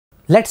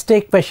Let's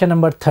take question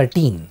number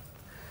 13.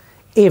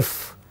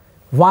 If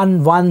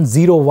 1 1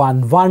 0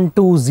 1 1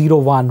 2 0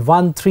 1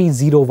 1 3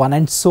 0 1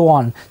 and so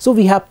on, so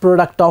we have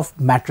product of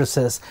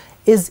matrices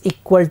is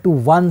equal to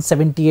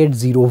 178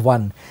 0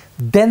 1,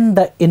 then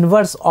the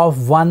inverse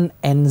of 1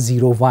 n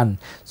 0 1.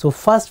 So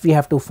first we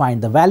have to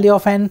find the value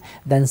of n,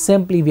 then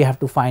simply we have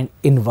to find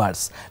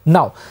inverse.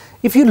 Now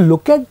if you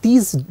look at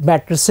these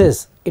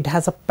matrices, it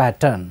has a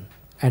pattern,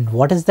 and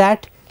what is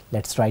that?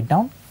 Let's write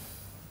down.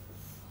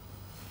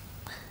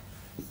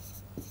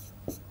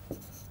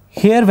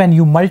 Here when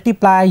you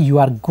multiply, you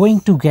are going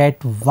to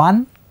get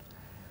 1,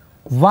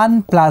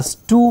 1 plus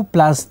 2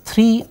 plus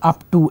 3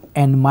 up to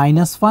n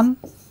minus 1,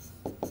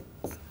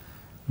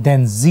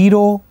 then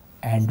 0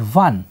 and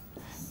 1.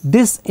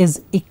 This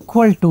is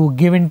equal to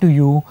given to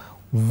you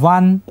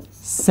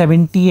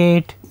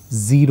 178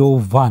 0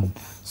 1.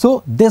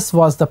 So this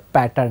was the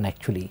pattern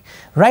actually,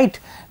 right?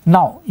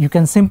 Now you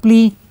can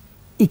simply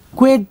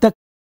equate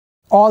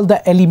all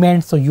the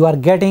elements, so you are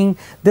getting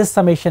this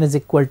summation is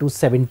equal to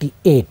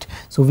 78.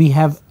 So we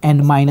have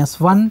n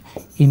minus 1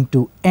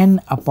 into n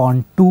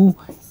upon 2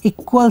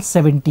 equals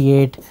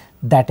 78,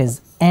 that is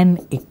n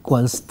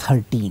equals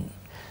 13.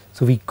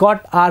 So we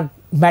got our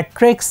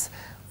matrix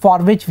for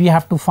which we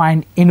have to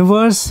find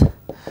inverse.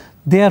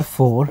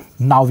 Therefore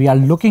now we are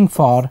looking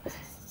for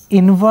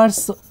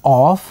inverse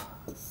of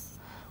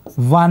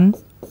 1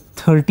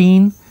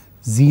 13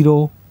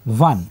 0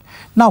 1.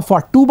 Now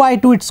for 2 by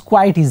 2 it's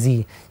quite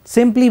easy.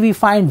 Simply we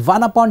find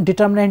 1 upon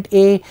determinant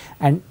A,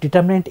 and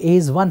determinant A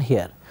is 1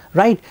 here,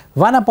 right?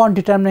 1 upon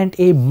determinant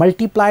A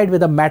multiplied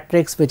with a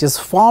matrix which is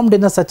formed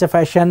in such a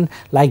fashion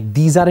like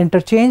these are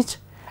interchanged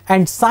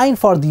and sign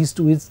for these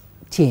two is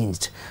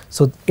changed.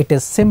 So it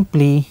is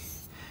simply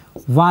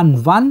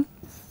 1 1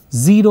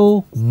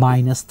 0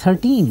 minus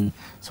 13.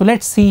 So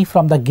let's see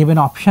from the given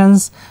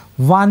options.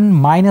 1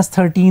 minus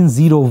 13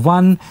 0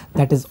 1,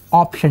 that is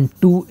option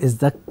 2 is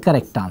the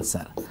correct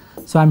answer.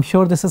 So I'm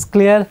sure this is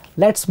clear.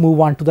 Let's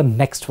move on to the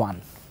next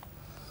one.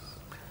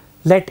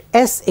 Let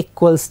S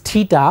equals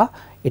theta.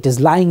 It is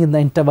lying in the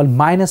interval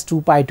minus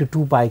 2 pi to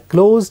 2 pi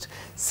closed,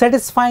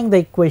 satisfying the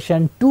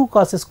equation 2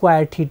 cos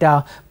square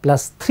theta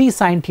plus 3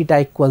 sin theta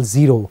equals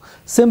 0.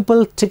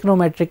 Simple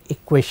trigonometric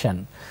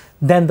equation.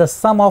 Then the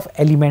sum of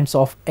elements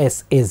of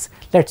S is.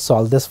 Let's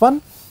solve this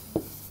one.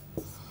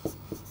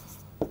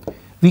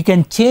 We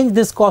can change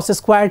this cos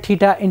square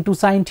theta into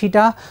sin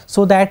theta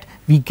so that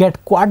we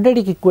get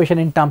quadratic equation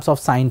in terms of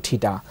sin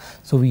theta.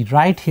 So we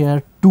write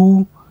here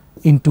 2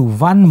 into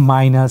 1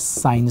 minus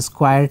sin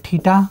square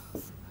theta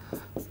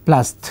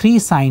plus 3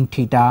 sin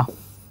theta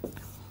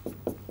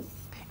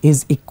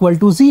is equal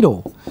to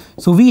 0.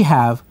 So we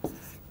have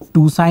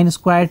 2 sin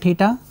square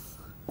theta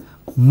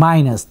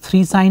minus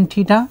 3 sin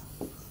theta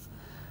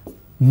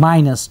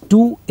minus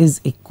 2 is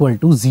equal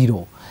to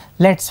 0.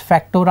 Let's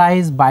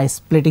factorize by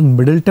splitting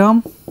middle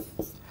term.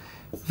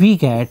 We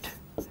get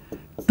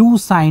 2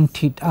 sin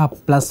theta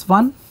plus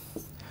 1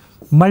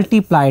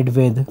 multiplied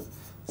with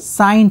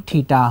sin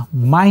theta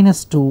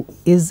minus 2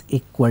 is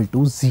equal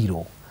to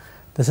 0.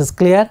 This is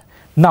clear.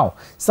 Now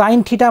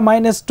sin theta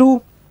minus 2,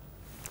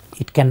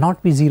 it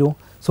cannot be 0.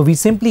 So we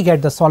simply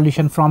get the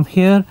solution from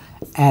here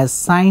as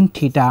sin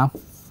theta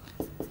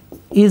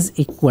is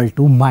equal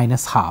to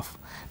minus half.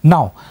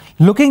 Now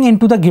looking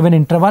into the given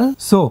interval,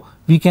 so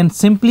we can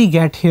simply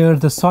get here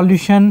the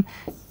solution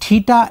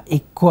theta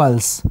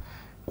equals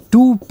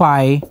 2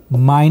 pi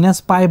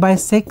minus pi by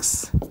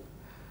 6,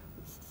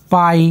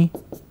 pi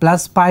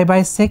plus pi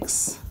by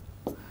 6,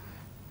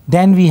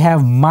 then we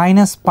have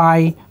minus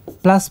pi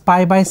plus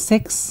pi by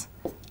 6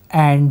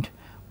 and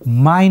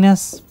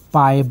minus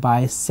pi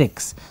by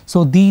 6.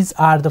 So these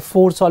are the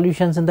 4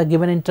 solutions in the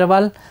given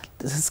interval.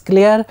 This is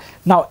clear.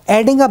 Now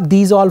adding up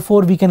these all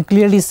 4, we can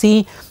clearly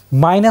see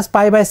minus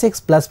pi by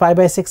 6 plus pi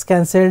by 6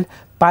 cancelled,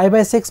 pi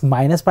by 6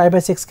 minus pi by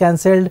 6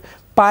 cancelled,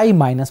 pi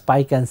minus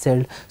pi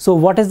cancelled. So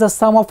what is the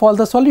sum of all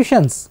the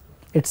solutions?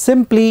 It's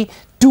simply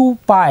 2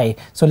 pi.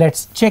 So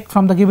let's check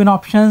from the given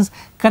options.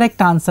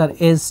 Correct answer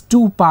is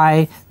 2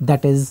 pi,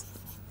 that is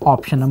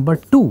option number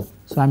 2.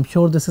 So I'm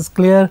sure this is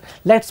clear.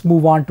 Let's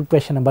move on to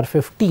question number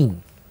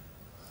 15.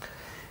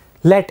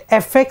 Let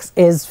fx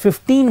is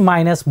 15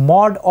 minus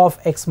mod of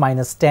x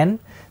minus 10,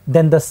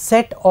 then the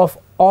set of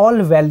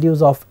all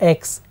values of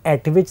x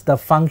at which the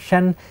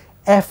function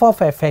f of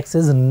fx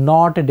is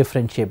not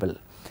differentiable.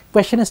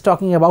 Question is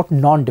talking about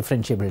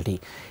non-differentiability.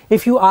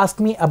 If you ask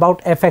me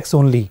about fx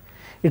only,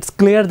 it's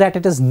clear that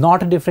it is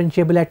not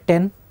differentiable at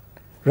 10,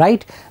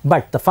 right?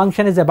 But the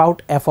function is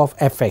about f of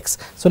fx.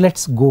 So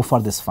let's go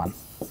for this one.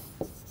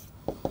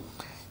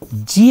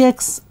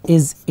 Gx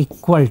is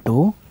equal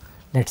to,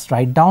 let's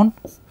write down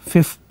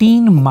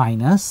 15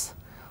 minus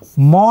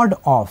mod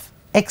of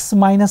x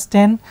minus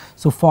 10.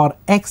 So for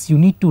x you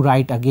need to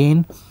write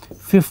again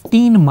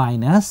 15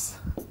 minus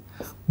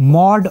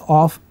mod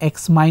of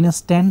x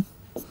minus 10.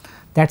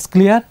 That's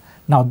clear.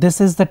 Now this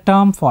is the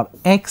term for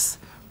x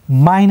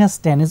minus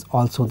 10 is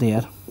also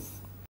there.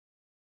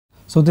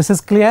 So this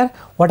is clear.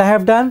 What I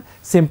have done,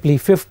 simply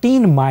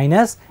 15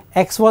 minus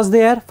x was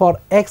there. For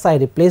x I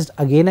replaced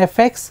again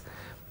fx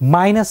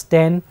minus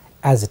 10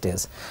 as it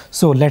is.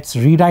 So let's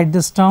rewrite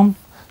this term.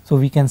 So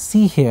we can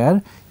see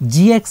here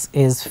gx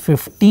is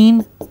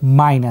 15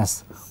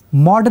 minus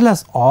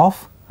modulus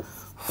of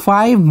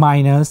 5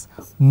 minus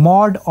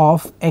mod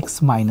of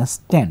x minus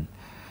 10.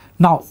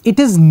 Now it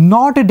is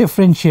not a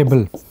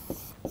differentiable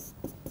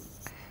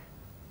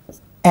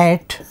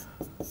at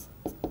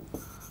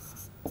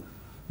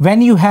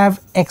when you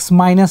have x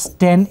minus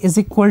 10 is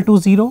equal to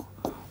 0,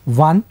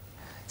 1.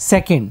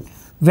 Second,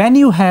 when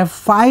you have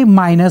 5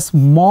 minus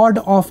mod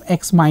of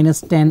x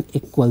minus 10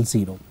 equals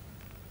 0.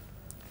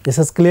 This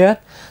is clear.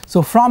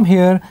 So from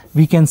here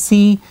we can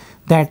see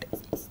that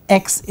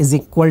x is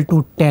equal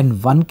to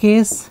 10 one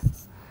case,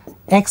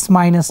 x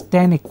minus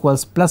 10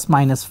 equals plus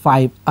minus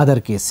 5 other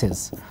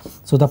cases.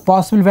 So the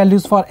possible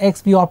values for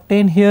x we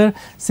obtain here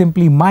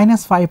simply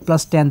minus 5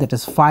 plus 10, that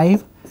is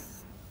 5,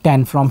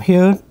 10 from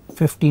here,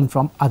 15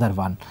 from other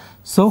one.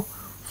 So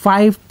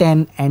 5,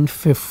 10 and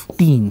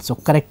 15. So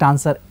correct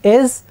answer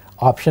is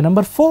option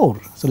number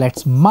 4. So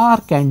let's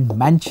mark and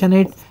mention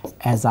it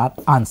as our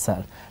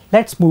answer.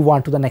 Let's move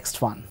on to the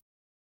next one.